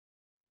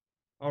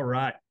All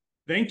right.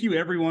 Thank you,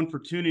 everyone, for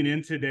tuning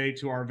in today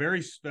to our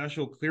very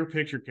special Clear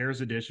Picture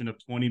Cares edition of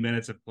 20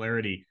 Minutes of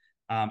Clarity.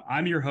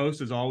 I'm your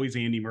host, as always,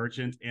 Andy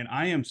Merchant, and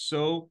I am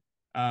so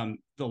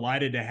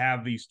delighted to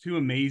have these two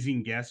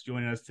amazing guests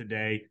joining us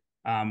today.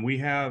 We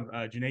have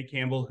Janae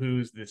Campbell,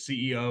 who's the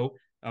CEO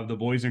of the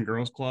Boys and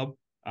Girls Club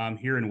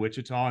here in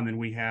Wichita, and then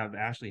we have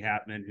Ashley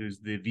Hatman, who's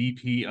the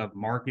VP of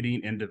Marketing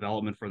and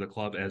Development for the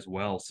club as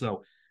well.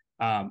 So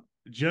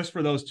just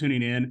for those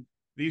tuning in,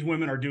 these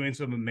women are doing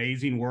some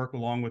amazing work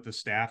along with the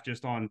staff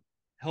just on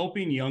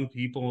helping young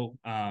people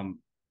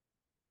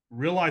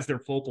realize their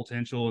full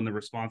potential and the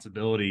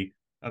responsibility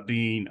of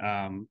being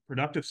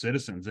productive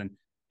citizens.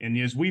 And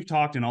as we've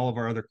talked in all of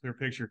our other Clear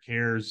Picture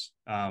Cares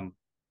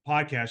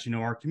podcasts,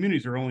 our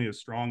communities are only as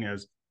strong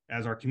as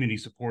our community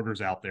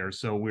supporters out there.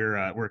 So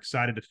we're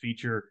excited to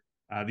feature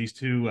these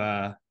two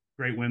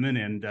great women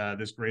and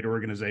this great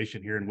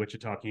organization here in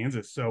Wichita,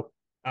 Kansas. So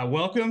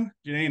welcome,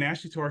 Janae and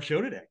Ashley, to our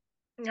show today.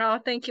 Oh,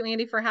 thank you,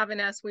 Andy, for having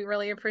us. We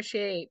really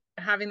appreciate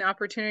having the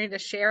opportunity to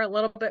share a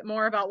little bit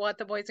more about what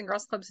the Boys and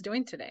Girls Club's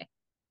doing today.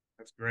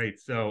 That's great.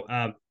 So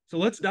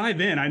let's dive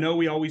in. I know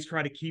we always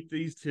try to keep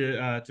these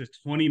to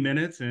 20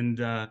 minutes, and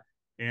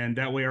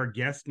that way our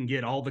guests can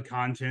get all the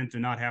content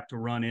and not have to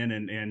run in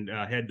and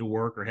head to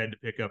work or head to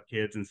pick up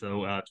kids. And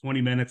so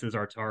 20 minutes is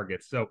our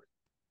target. So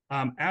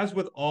as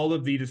with all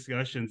of the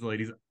discussions,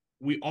 ladies,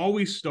 we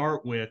always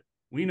start with,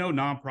 we know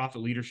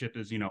nonprofit leadership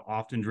is,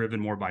 often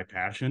driven more by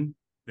passion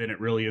than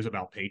it really is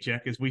about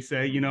paycheck, as we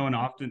say, and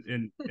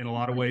often in a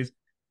lot of ways.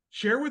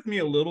 Share with me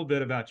a little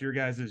bit about your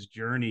guys'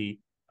 journey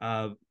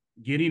of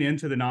getting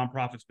into the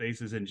nonprofit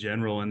spaces in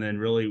general, and then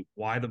really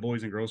why the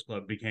Boys and Girls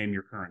Club became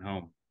your current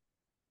home.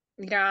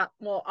 Yeah,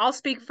 well, I'll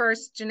speak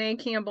first. Janae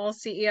Campbell,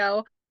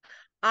 CEO.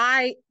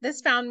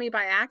 This found me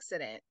by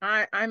accident.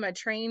 I'm a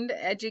trained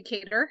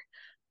educator,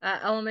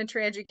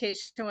 elementary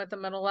education with a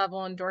middle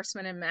level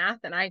endorsement in math.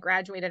 And I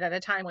graduated at a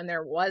time when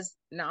there was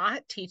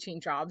not teaching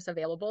jobs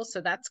available.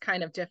 So that's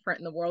kind of different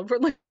in the world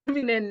we're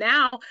living in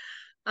now.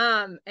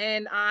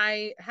 And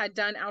I had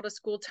done out of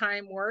school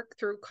time work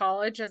through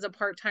college as a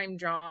part-time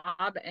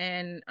job.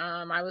 And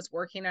I was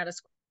working at a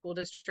school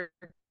district,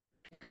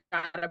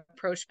 got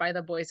approached by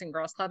the Boys and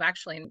Girls Club,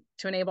 actually,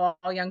 to enable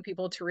all young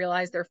people to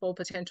realize their full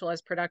potential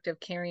as productive,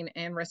 caring,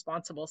 and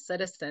responsible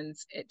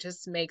citizens. It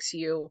just makes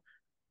you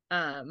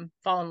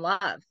fall in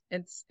love.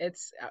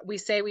 We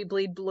say we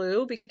bleed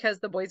blue because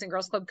the Boys and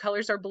Girls Club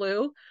colors are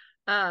blue.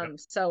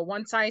 So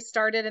once I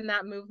started in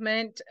that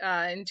movement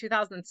in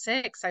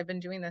 2006, I've been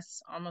doing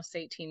this almost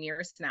 18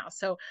 years now.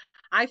 So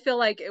I feel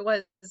like it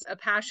was a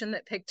passion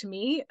that picked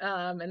me.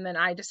 And then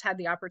I just had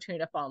the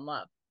opportunity to fall in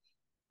love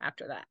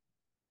after that.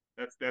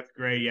 That's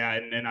great. Yeah.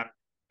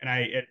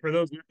 And for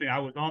those listening, I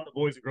was on the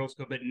Boys and Girls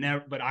Club,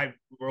 but I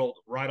rolled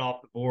right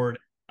off the board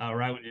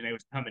right when Janae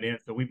was coming in.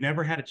 So we've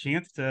never had a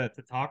chance to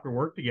talk or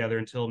work together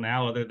until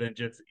now, other than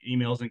just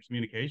emails and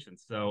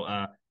communications. So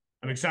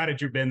I'm excited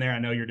you've been there. I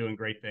know you're doing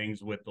great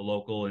things with the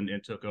local and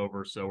took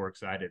over. So we're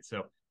excited.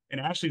 So, and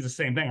Ashley's the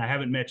same thing. I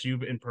haven't met you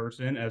in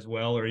person as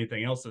well or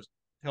anything else. So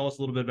tell us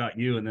a little bit about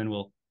you, and then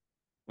we'll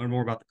learn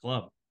more about the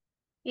club.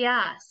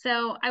 Yeah,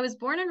 so I was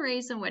born and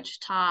raised in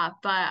Wichita,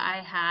 but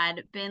I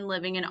had been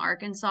living in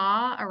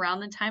Arkansas around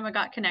the time I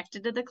got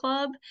connected to the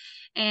club.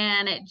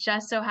 And it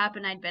just so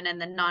happened I'd been in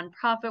the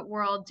nonprofit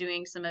world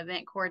doing some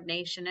event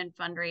coordination and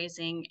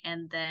fundraising.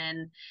 And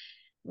then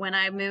when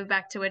I moved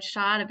back to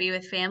Wichita to be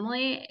with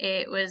family,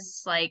 it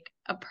was like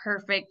a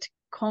perfect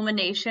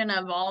culmination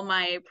of all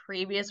my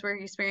previous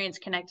work experience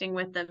connecting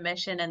with the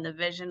mission and the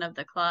vision of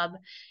the club.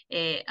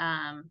 It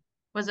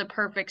was a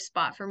perfect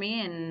spot for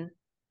me, and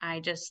I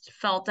just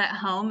felt at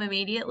home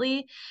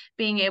immediately,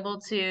 being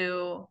able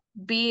to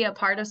be a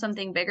part of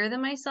something bigger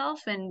than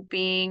myself and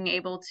being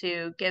able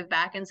to give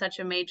back in such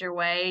a major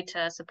way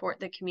to support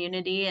the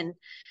community. And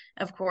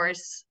of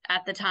course,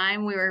 at the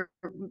time we were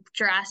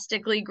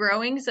drastically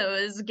growing, so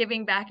it was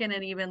giving back in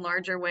an even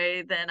larger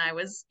way than I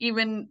was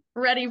even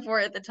ready for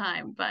at the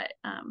time, but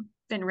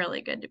been really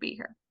good to be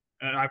here.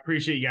 I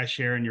appreciate you guys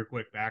sharing your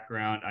quick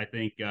background. I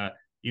think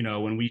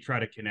when we try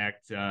to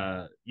connect,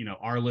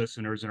 our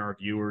listeners and our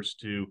viewers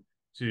to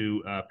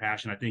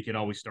passion, I think it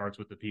always starts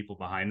with the people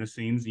behind the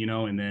scenes,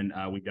 and then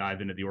we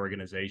dive into the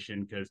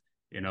organization because,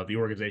 the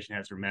organization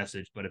has their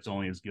message, but it's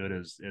only as good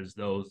as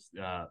those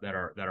that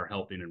are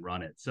helping and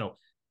run it. So,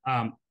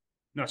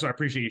 so I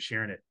appreciate you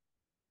sharing it.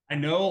 I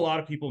know a lot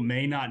of people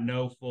may not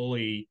know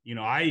fully,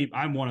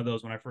 I'm one of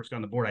those. When I first got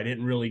on the board, I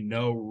didn't really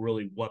know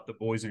what the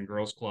Boys and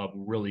Girls Club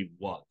really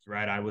was,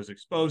 right? I was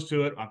exposed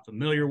to it. I'm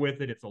familiar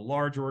with it. It's a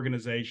large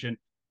organization.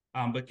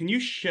 But can you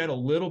shed a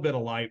little bit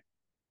of light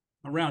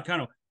around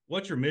kind of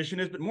what your mission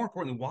is, but more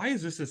importantly, why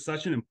is this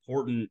such an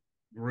important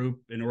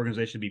group and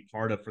organization to be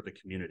part of for the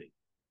community?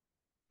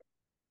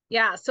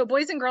 Yeah, so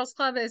Boys and Girls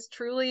Club is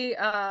truly,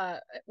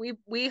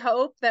 we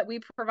hope that we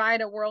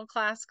provide a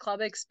world-class club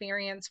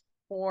experience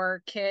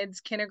for kids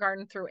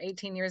kindergarten through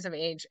 18 years of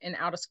age in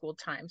out of school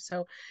time.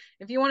 So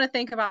if you want to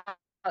think about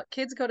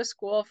kids go to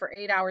school for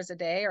 8 hours a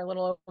day or a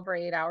little over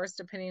 8 hours,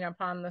 depending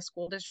upon the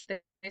school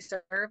district they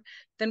serve,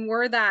 then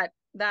we're that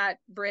that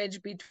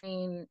bridge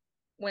between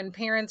when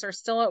parents are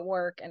still at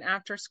work and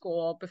after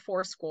school,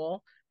 before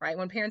school, right?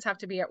 When parents have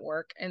to be at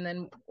work, and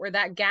then where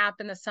that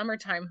gap in the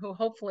summertime, who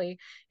hopefully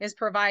is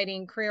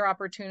providing career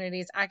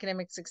opportunities,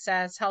 academic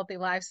success, healthy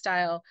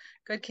lifestyle,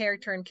 good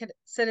character and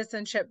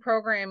citizenship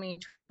programming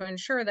to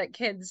ensure that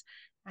kids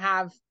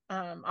have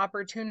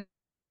opportunities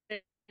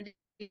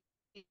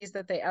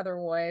that they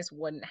otherwise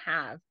wouldn't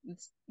have.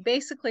 It's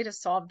basically to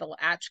solve the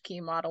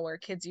latchkey model where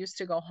kids used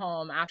to go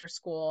home after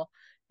school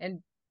and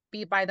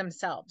be by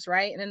themselves,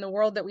 right? And in the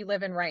world that we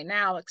live in right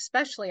now,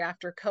 especially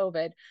after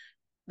COVID,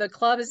 the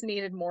club is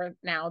needed more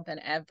now than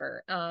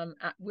ever.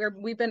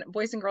 We've been,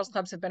 Boys and Girls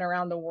Clubs have been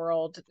around the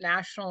world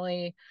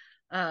nationally.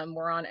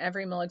 We're on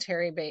every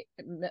military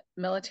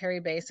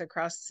base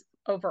across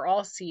over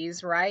all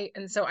seas, right?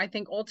 And so I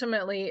think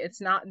ultimately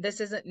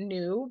this isn't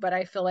new, but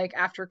I feel like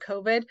after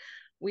COVID,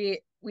 we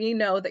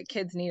know that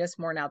kids need us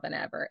more now than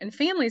ever, and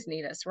families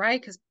need us,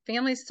 right? Because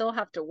families still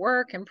have to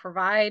work and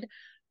provide.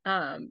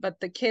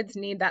 But the kids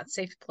need that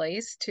safe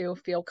place to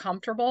feel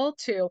comfortable,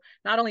 to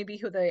not only be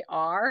who they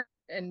are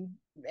and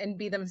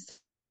be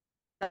themselves,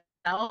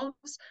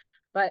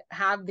 but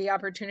have the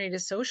opportunity to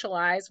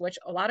socialize, which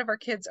a lot of our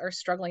kids are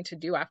struggling to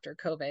do after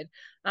COVID.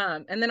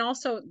 And then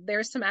also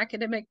there's some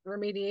academic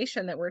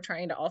remediation that we're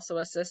trying to also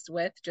assist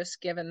with,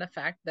 just given the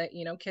fact that,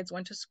 kids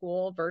went to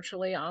school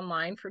virtually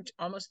online for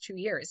almost 2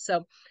 years.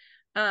 So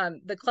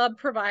the club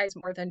provides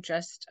more than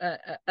just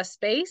a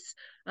space.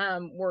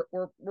 We're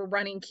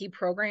running key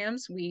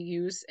programs. We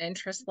use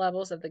interest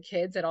levels of the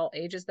kids at all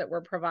ages that we're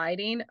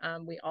providing.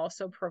 We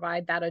also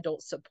provide that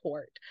adult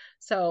support.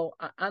 So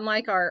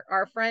unlike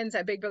our friends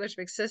at Big Brothers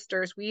Big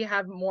Sisters, we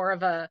have more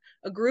of a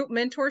group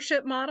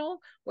mentorship model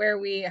where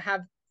we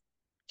have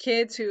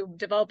kids who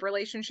develop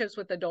relationships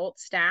with adult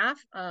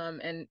staff,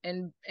 and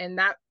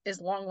that is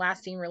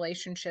long-lasting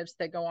relationships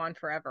that go on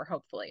forever,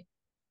 hopefully.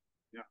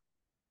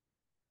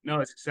 No,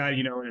 it's exciting.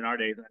 In our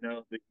days, I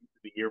know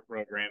the year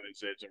program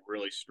is a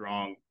really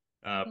strong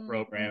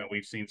program, and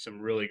we've seen some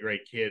really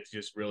great kids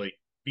just really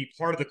be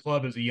part of the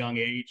club as a young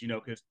age.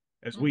 Because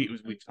as we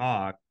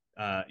talk,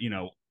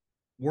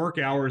 work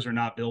hours are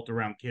not built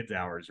around kids'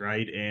 hours,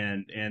 right?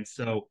 And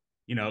so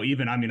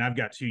even I've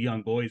got 2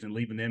 young boys, and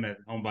leaving them at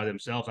home by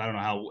themselves, I don't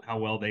know how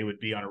well they would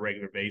be on a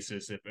regular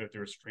basis if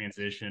there's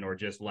transition or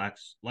just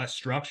less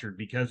structured,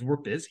 because we're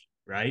busy,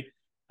 right?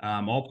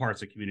 All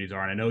parts of communities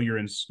are. And I know you're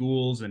in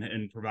schools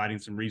and providing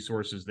some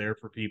resources there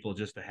for people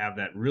just to have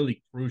that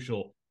really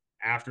crucial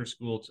after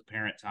school to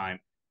parent time,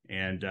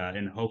 and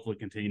hopefully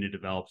continue to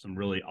develop some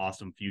really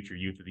awesome future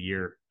Youth of the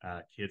Year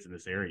kids in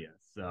this area.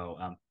 So,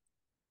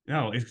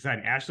 no, it's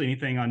exciting. Ashley,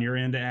 anything on your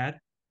end to add?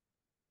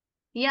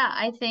 Yeah,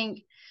 I think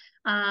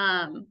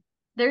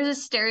there's a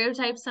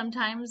stereotype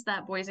sometimes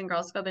that Boys and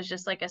Girls Club is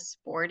just like a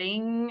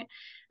sporting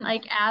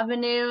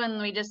avenue,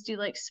 and we just do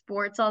like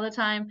sports all the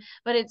time,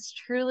 but it's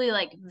truly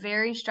like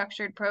very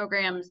structured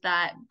programs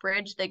that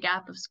bridge the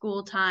gap of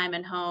school time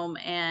and home,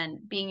 and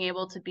being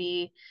able to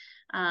be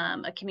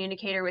a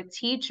communicator with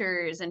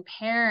teachers and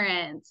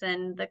parents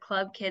and the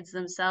club kids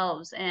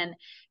themselves, and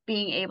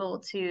being able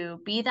to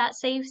be that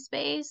safe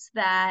space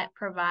that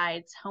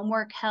provides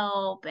homework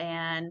help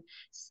and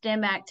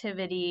STEM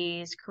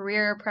activities,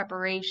 career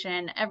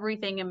preparation,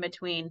 everything in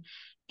between,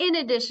 in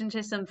addition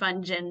to some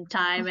fun gym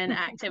time and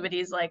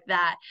activities like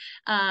that.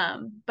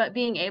 But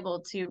being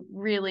able to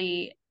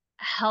really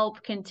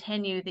help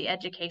continue the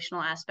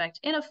educational aspect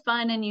in a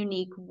fun and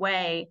unique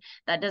way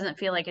that doesn't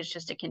feel like it's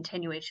just a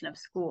continuation of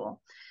school.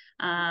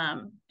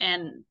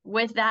 And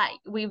with that,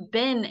 we've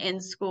been in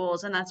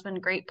schools, and that's been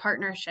great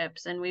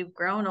partnerships, and we've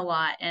grown a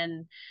lot.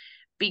 And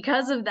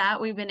because of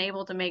that, we've been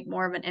able to make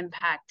more of an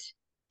impact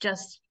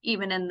just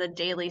even in the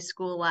daily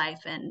school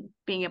life, and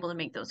being able to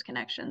make those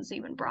connections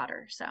even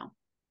broader. So.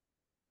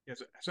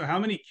 Yes. So how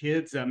many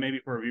kids, maybe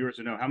for our viewers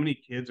to know, how many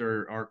kids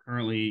are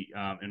currently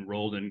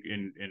enrolled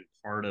in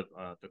part of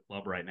the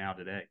club right now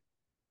today?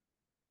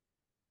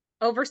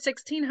 Over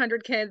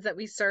 1,600 kids that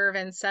we serve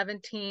in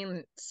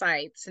 17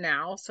 sites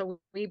now. So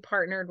we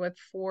partnered with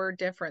 4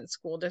 different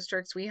school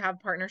districts. We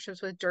have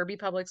partnerships with Derby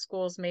Public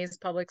Schools, Mays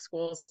Public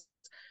Schools.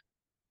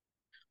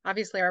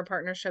 Obviously, our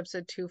partnerships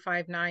at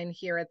 259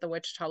 here at the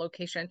Wichita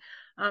location.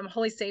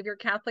 Holy Savior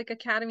Catholic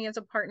Academy is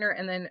a partner,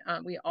 and then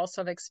we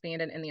also have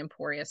expanded in the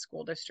Emporia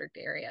School District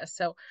area.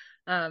 So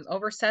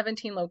over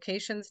 17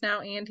 locations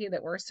now, Andy,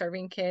 that we're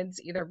serving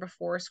kids either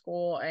before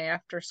school or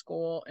after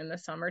school in the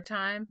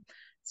summertime.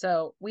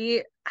 So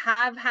we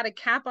have had a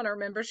cap on our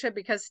membership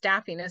because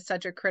staffing is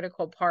such a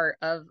critical part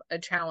of a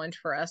challenge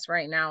for us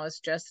right now. Is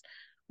just,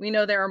 we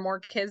know there are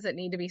more kids that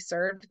need to be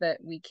served that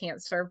we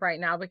can't serve right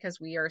now because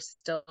we are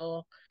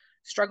still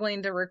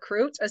struggling to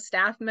recruit a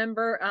staff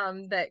member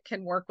that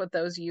can work with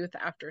those youth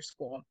after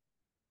school.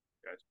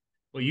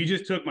 Well, you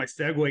just took my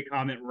segue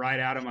comment right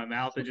out of my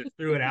mouth and just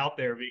threw it out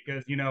there,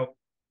 because,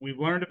 we've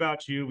learned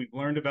about you. We've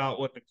learned about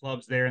what the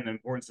club's there and the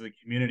importance of the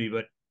community.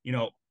 But,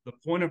 the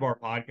point of our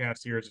podcast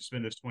here is to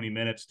spend this 20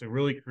 minutes to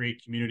really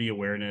create community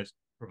awareness,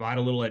 provide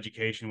a little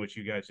education, which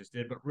you guys just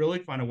did, but really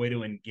find a way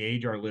to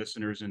engage our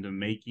listeners into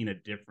making a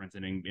difference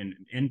and in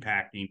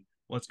impacting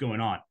what's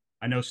going on.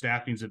 I know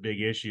staffing is a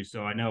big issue.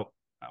 So I know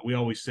we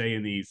always say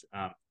in these,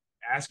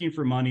 asking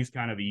for money is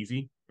kind of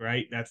easy,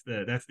 right? That's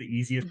the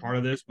easiest part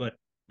of this, but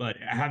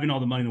having all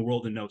the money in the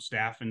world and no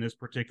staff in this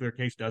particular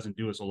case doesn't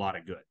do us a lot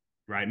of good,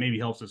 right? Maybe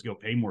helps us go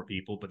pay more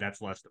people, but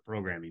that's less the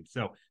programming.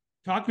 So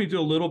talk me to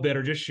a little bit,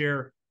 or just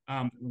share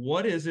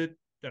what is it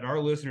that our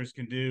listeners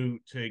can do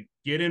to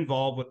get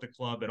involved with the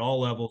club at all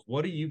levels?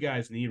 What do you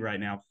guys need right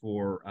now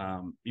for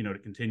to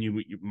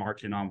continue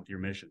marching on with your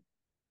mission?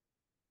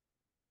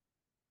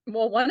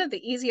 Well, one of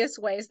the easiest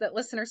ways that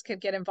listeners could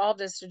get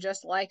involved is to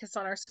just like us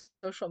on our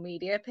social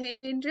media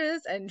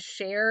pages and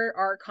share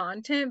our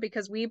content,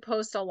 because we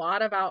post a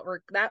lot about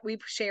that. We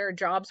share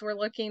jobs we're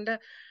looking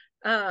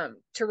to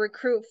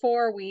recruit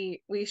for. We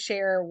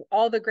share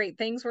all the great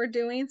things we're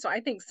doing. So I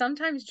think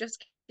sometimes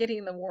just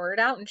getting the word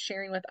out and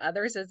sharing with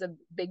others is a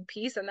big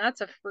piece, and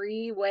that's a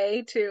free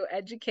way to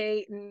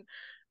educate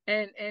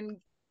and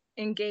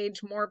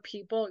engage more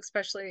people,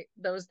 especially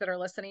those that are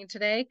listening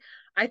today.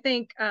 I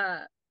think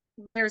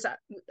there's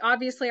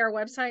obviously our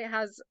website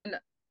has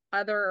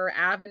other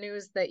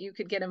avenues that you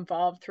could get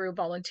involved through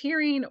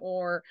volunteering,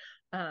 or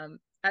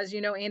as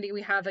you know, Andy,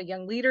 we have a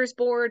young leaders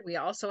board. We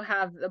also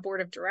have the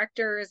board of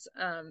directors.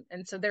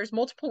 And so there's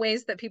multiple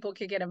ways that people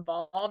could get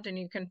involved, and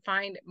you can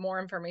find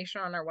more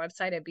information on our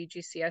website at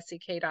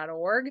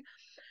bgcsek.org.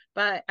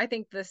 But I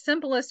think the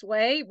simplest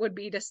way would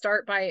be to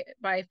start by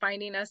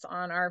finding us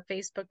on our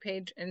Facebook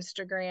page,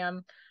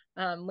 Instagram,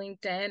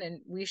 LinkedIn,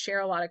 and we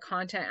share a lot of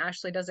content.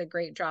 Ashley does a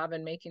great job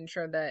in making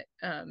sure that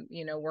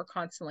we're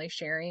constantly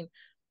sharing,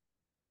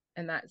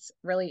 and that's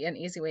really an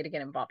easy way to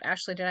get involved.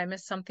 Ashley, did I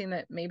miss something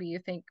that maybe you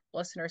think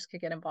listeners could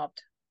get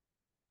involved?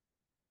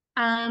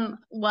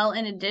 Well,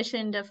 in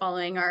addition to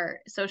following our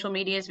social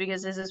medias,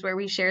 because this is where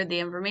we share the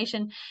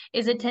information,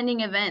 is attending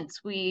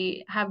events.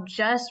 We have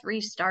just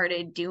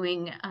restarted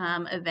doing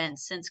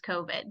events since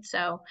COVID.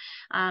 So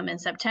in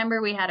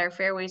September, we had our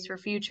Fairways for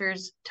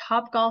Futures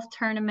Top Golf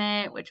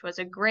Tournament, which was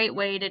a great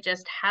way to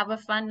just have a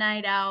fun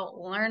night out,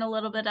 learn a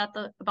little bit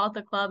about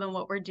the club and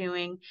what we're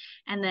doing.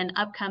 And then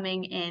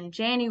upcoming in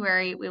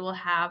January, we will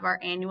have our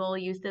annual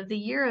Youth of the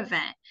Year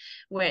event,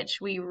 which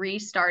we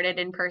restarted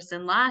in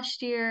person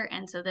last year.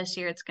 And so this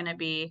year it's going to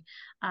be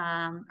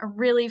a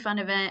really fun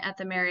event at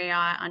the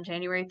Marriott on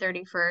January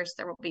 31st.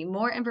 There will be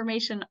more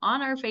information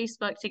on our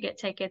Facebook to get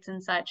tickets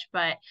and such,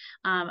 but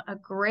a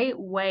great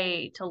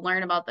way to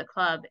learn about the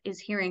club is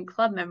hearing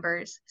club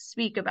members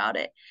speak about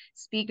it,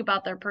 speak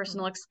about their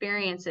personal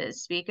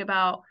experiences, speak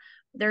about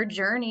their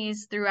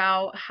journeys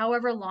throughout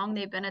however long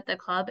they've been at the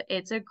club.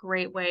 It's a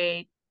great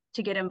way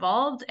to get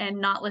involved and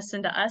not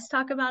listen to us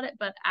talk about it,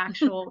 but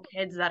actual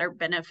kids that are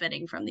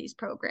benefiting from these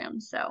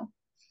programs. So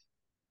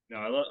no,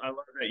 I love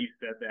that you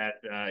said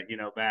that.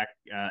 Back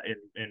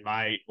in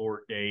my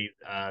board days,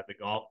 the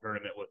golf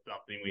tournament was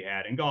something we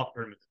had. And golf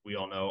tournaments, we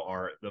all know,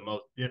 are the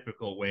most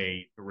difficult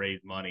way to raise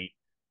money.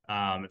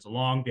 It's a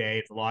long day.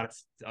 It's a lot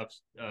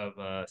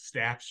of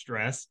staff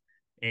stress.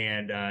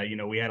 And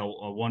we had a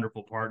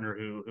wonderful partner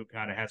who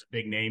kind of has a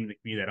big name in the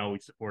community that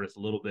always support us a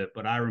little bit.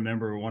 But I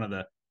remember one of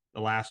the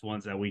last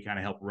ones that we kind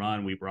of helped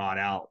run, we brought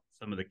out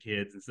some of the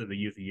kids instead of the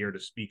youth of the year to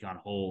speak on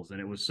holes.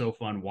 And it was so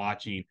fun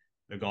watching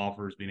the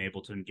golfers being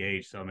able to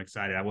engage. So I'm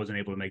excited. I wasn't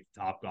able to make the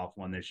Top Golf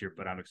one this year,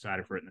 but I'm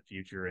excited for it in the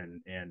future.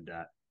 And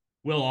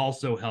we'll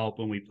also help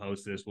when we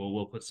post this.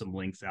 We'll put some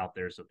links out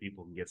there so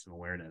people can get some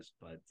awareness.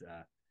 But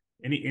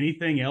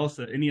anything else,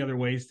 any other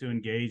ways to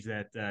engage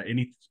that,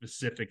 any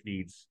specific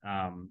needs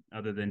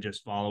other than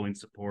just following,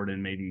 support,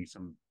 and maybe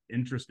some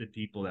interested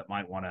people that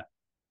might want to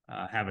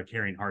have a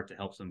caring heart to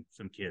help some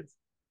kids?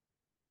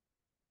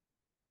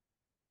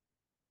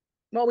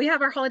 Well, we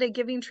have our holiday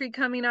giving tree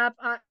coming up.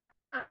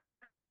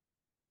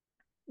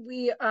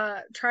 We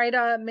try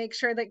to make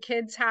sure that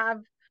kids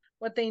have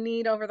what they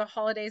need over the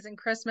holidays and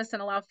Christmas,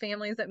 and allow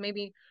families that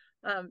maybe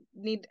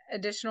need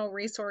additional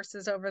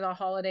resources over the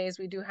holidays.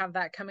 We do have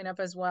that coming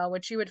up as well,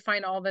 which you would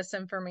find all this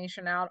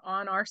information out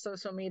on our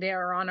social media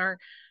or on our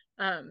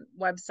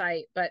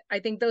website. But I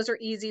think those are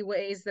easy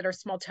ways that are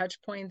small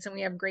touch points, and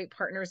we have great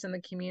partners in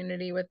the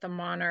community with the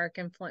Monarch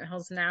and Flint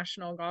Hills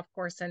National Golf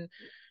Course and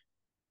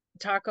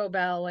Taco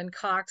Bell and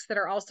Cox that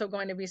are also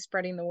going to be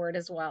spreading the word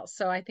as well.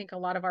 So I think a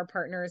lot of our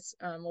partners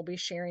will be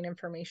sharing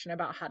information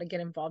about how to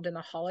get involved in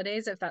the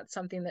holidays, if that's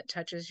something that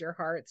touches your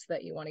hearts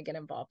that you want to get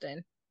involved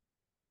in.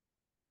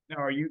 Now,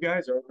 are you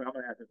guys open? I'm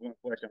going to ask this one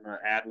question. I'm going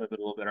to ad lib it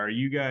a little bit. Are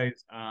you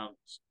guys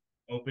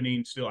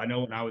opening still? I know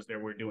when I was there,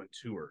 we were doing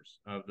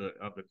tours of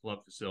the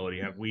club facility.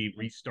 Have we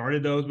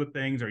restarted those with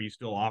things? Are you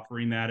still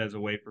offering that as a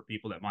way for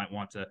people that might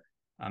want to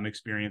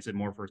experience it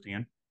more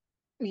firsthand?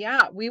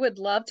 Yeah, we would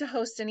love to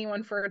host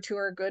anyone for a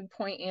tour. Good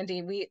point,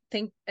 Andy. We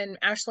think, and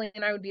Ashley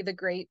and I would be the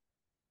great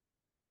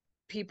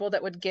people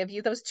that would give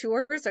you those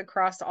tours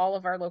across all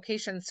of our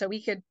locations. So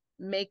we could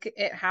make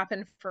it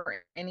happen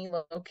for any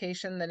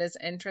location that is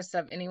interest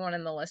of anyone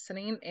in the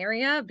listening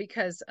area,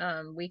 because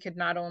we could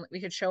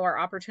show our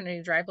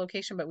opportunity drive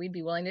location, but we'd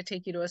be willing to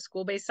take you to a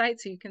school-based site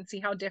so you can see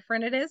how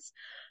different it is,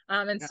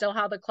 and still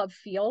how the club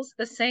feels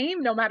the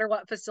same no matter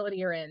what facility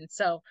you're in.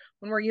 So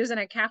when we're using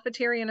a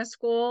cafeteria in a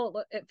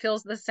school, it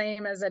feels the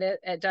same as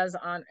it does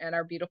at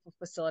our beautiful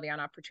facility on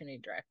Opportunity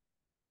Drive.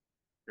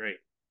 Great.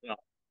 Well,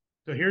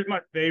 so here's my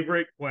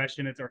favorite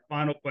question. It's our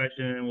final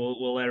question, and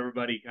we'll let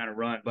everybody kind of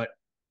run. But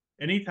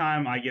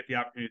anytime I get the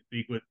opportunity to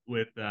speak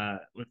with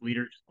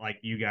leaders like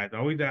you guys, I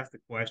always ask the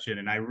question,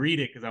 and I read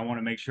it because I want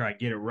to make sure I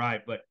get it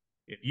right. But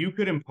if you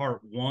could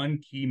impart one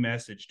key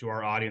message to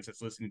our audience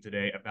that's listening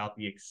today about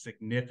the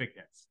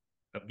significance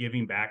of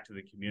giving back to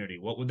the community,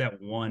 what would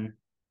that one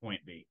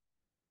point be?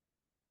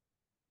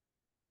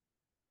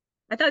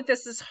 I thought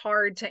this is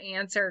hard to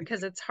answer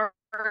because it's hard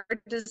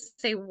to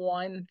say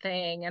one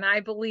thing. And I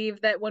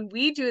believe that when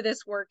we do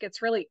this work,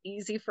 it's really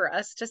easy for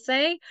us to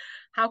say,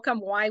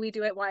 why we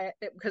do it,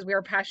 because we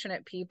are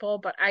passionate people.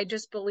 But I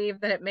just believe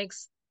that it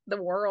makes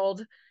the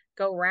world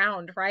go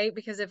round, right?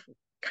 Because if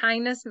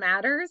kindness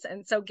matters,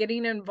 and so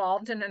getting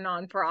involved in a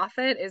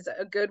nonprofit is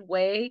a good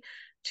way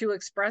to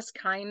express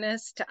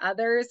kindness to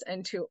others,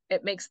 and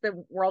it makes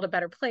the world a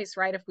better place,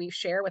 right? If we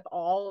share with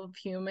all of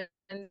humans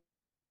and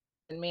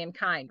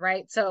mankind,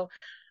 right? So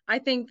I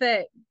think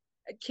that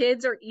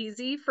kids are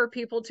easy for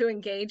people to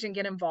engage and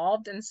get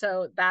involved, and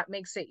so that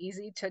makes it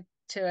easy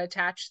to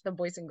attach the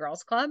Boys and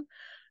Girls Club,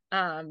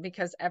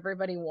 because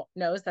everybody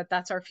knows that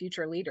that's our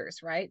future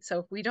leaders, right? So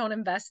if we don't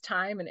invest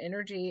time and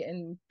energy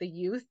in the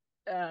youth,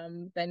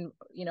 then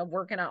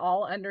we're gonna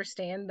all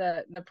understand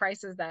the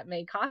prices that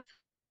may cost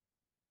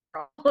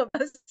for all of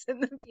us in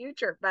the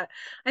future. But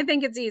I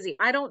think it's easy.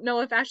 I don't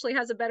know if Ashley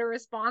has a better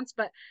response,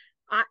 but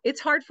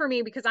it's hard for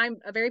me because I'm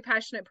a very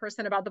passionate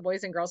person about the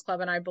Boys and Girls Club,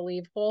 and I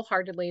believe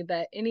wholeheartedly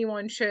that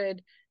anyone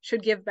should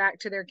give back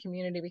to their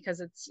community,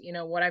 because it's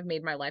what I've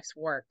made my life's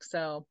work.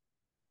 So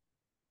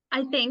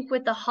I think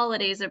with the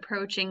holidays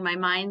approaching, my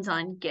mind's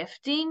on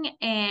gifting,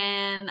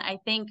 and I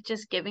think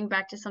just giving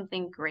back to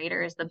something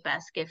greater is the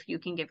best gift you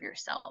can give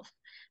yourself.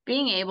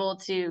 Being able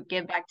to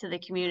give back to the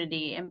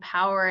community,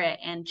 empower it,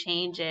 and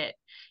change it,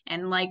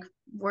 and like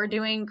we're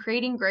doing,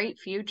 creating great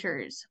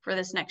futures for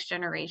this next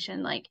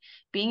generation. Like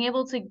being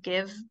able to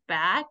give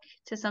back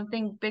to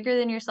something bigger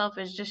than yourself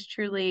is just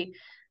truly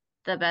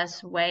the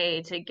best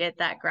way to get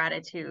that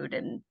gratitude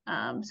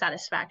and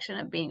satisfaction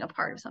of being a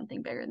part of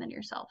something bigger than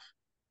yourself.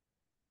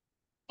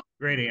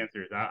 Great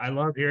answers. I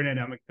love hearing it.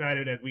 I'm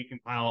excited as we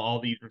compile all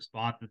these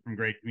responses from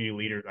great community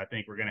leaders. I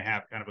think we're going to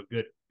have kind of a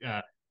good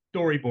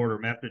storyboard or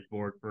message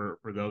board for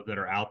those that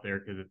are out there,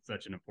 because it's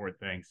such an important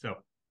thing. So,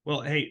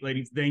 well, hey,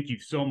 ladies, thank you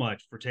so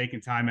much for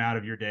taking time out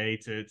of your day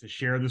to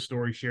share the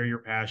story, share your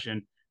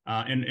passion,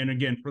 and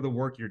again, for the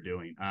work you're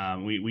doing.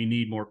 We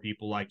need more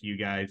people like you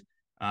guys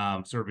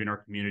serving our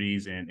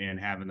communities and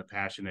having the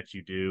passion that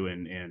you do,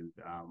 and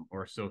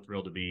we're so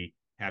thrilled to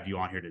have you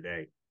on here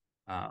today.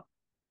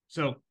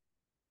 So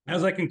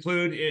as I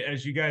conclude,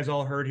 as you guys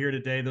all heard here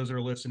today, those that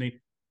are listening,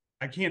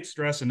 I can't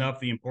stress enough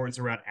the importance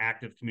around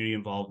active community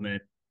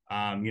involvement.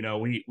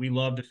 We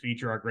love to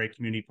feature our great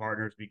community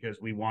partners because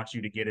we want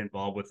you to get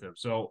involved with them.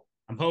 So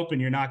I'm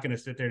hoping you're not going to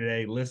sit there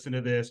today, listen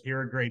to this,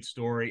 hear a great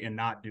story, and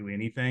not do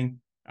anything.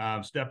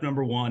 Step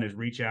number one is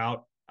reach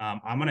out.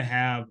 I'm going to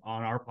have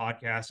on our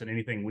podcast and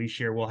anything we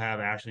share, we'll have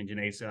Ashley and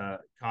Janae's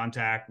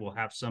contact. We'll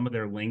have some of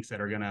their links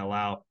that are going to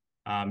allow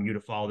you to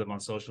follow them on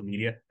social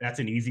media. That's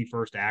an easy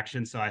first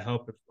action. So I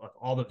hope if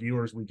all the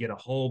viewers, we get a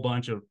whole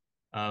bunch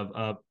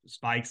of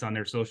spikes on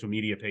their social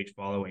media page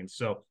following.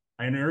 So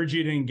I urge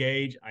you to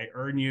engage. I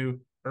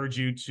urge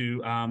you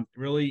to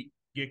really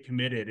get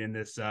committed in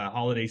this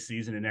holiday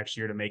season and next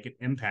year to make an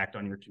impact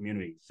on your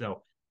community.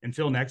 So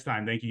until next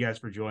time, thank you guys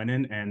for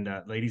joining. And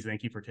ladies,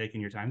 thank you for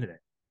taking your time today.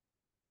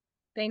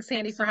 Thanks,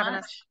 Andy, for having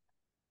us.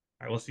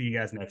 All right, we'll see you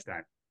guys next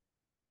time.